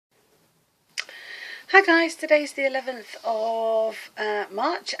Hi guys, today's the 11th of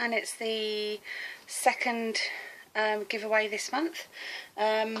March and it's the second giveaway this month.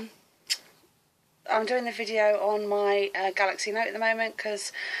 I'm doing the video on my Galaxy Note at the moment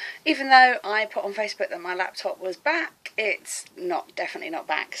because even though I put on Facebook that my laptop was back, it's definitely not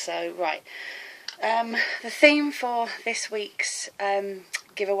back. So right, the theme for this week's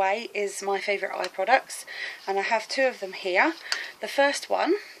giveaway is my favourite eye products, and I have two of them here. The first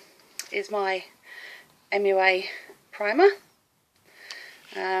one is my MUA primer.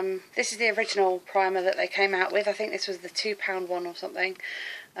 This is the original primer that they came out with. I think this was the £2 one or something.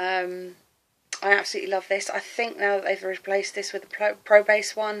 I absolutely love this. I think now that they've replaced this with the Pro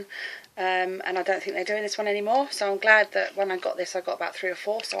Base one, and I don't think they're doing this one anymore, so I'm glad that when I got this I got about 3 or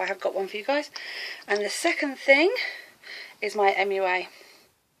 4, so I have got one for you guys. And the second thing is my MUA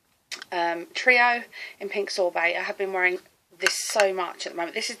Trio in Pink Sorbet. I have been wearing this so much at the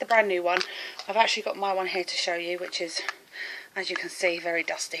moment. This is the brand new one. I've actually got my one here to show you, which is, as you can see, very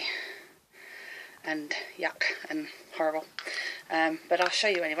dusty and yuck and horrible, but I'll show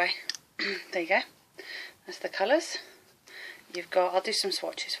you anyway. There you go, that's the colours. You've got, I'll do some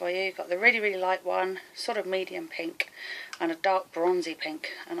swatches for you. You've got the really light one, sort of medium pink, and a dark bronzy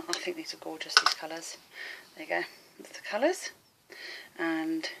pink, and I think these are gorgeous, these colours. There you go, that's the colours,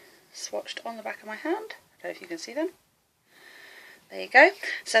 and swatched on the back of my hand. I don't know if you can see them. There you go.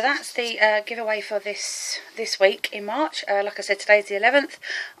 So that's the giveaway for this week in March. Like I said, today's the 11th.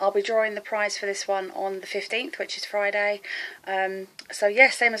 I'll be drawing the prize for this one on the 15th, which is Friday. So yeah,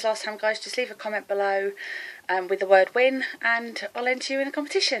 same as last time, guys. Just leave a comment below with the word win, and I'll enter you in the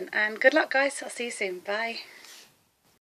competition. And good luck, guys. I'll see you soon. Bye.